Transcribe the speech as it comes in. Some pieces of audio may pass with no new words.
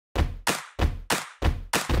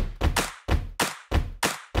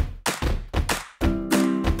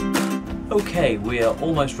Okay, we are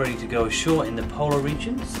almost ready to go ashore in the polar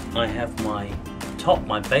regions. I have my top,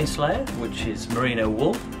 my base layer, which is merino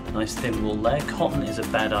wool, nice thin wool layer. Cotton is a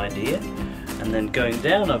bad idea. And then going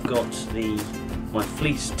down, I've got my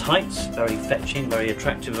fleece tights, very fetching, very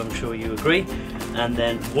attractive, I'm sure you agree. And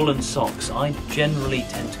then woolen socks. I generally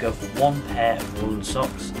tend to go for one pair of woolen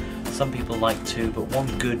socks. Some people like two, but one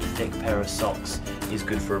good thick pair of socks is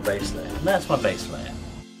good for a base layer. And that's my base layer.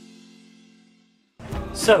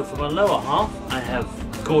 So for my lower half, I have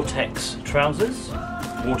Gore-Tex trousers,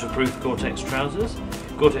 waterproof Gore-Tex trousers.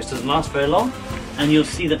 Gore-Tex doesn't last very long, and you'll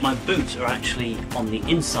see that my boots are actually on the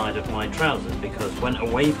inside of my trousers, because when a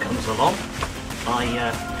wave comes along,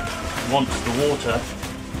 I want the water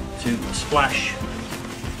to splash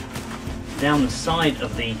down the side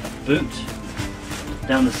of the boot,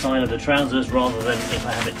 down the side of the trousers, rather than if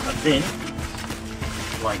I have it tucked in,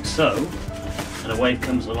 like so, and a wave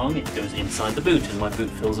comes along, it goes inside the boot and my boot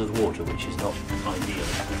fills with water, which is not ideal.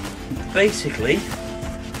 Basically,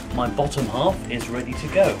 my bottom half is ready to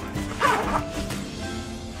go.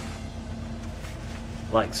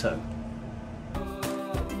 Like so.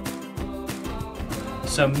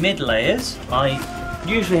 So mid layers, I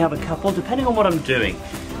usually have a couple, depending on what I'm doing.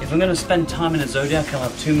 If I'm going to spend time in a zodiac, I'll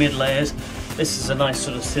have two mid layers. This is a nice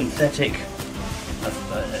sort of synthetic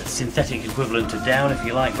equivalent to down, if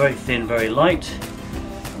you like, very thin, very light.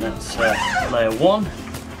 And that's layer one.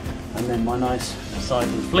 And then my nice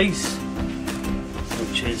Poseidon fleece,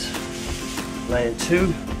 which is layer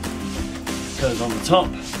two, goes on the top.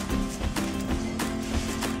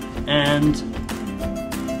 And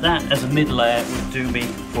that as a mid layer would do me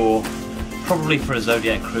for probably for a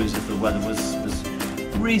zodiac cruise if the weather was a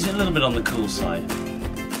little bit on the cool side. To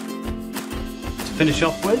finish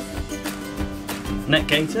off with, neck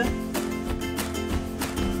gaiter,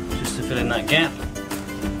 just to fill in that gap. I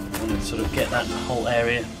want to sort of get that whole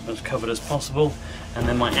area as covered as possible. And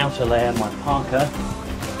then my outer layer, my parka,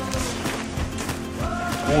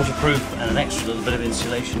 waterproof and an extra little bit of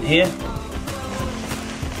insulation here.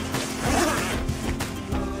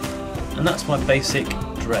 And that's my basic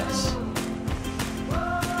dress.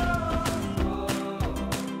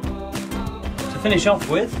 To finish off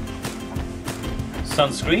with,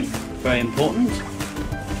 sunscreen, very important,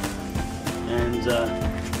 and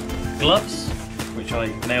gloves, which I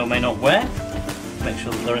may or may not wear, make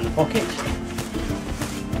sure that they're in the pocket.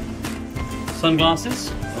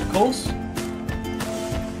 Sunglasses, of course, and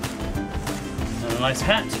a nice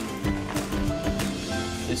hat.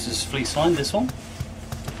 This is fleece lined, this one.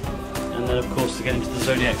 And then of course, to get into the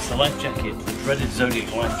zodiacs, the life jacket, the dreaded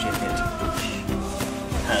zodiac life jacket, which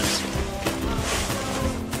has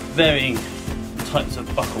varying types of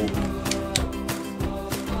buckle.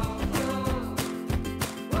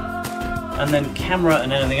 And then camera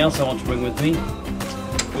and anything else I want to bring with me,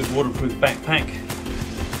 with waterproof backpack,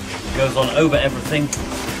 goes on over everything,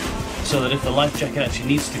 so that if the life jacket actually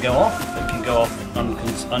needs to go off, it can go off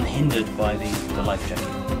unhindered by the life jacket.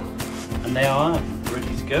 And they are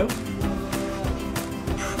ready to go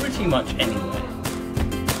pretty much anywhere.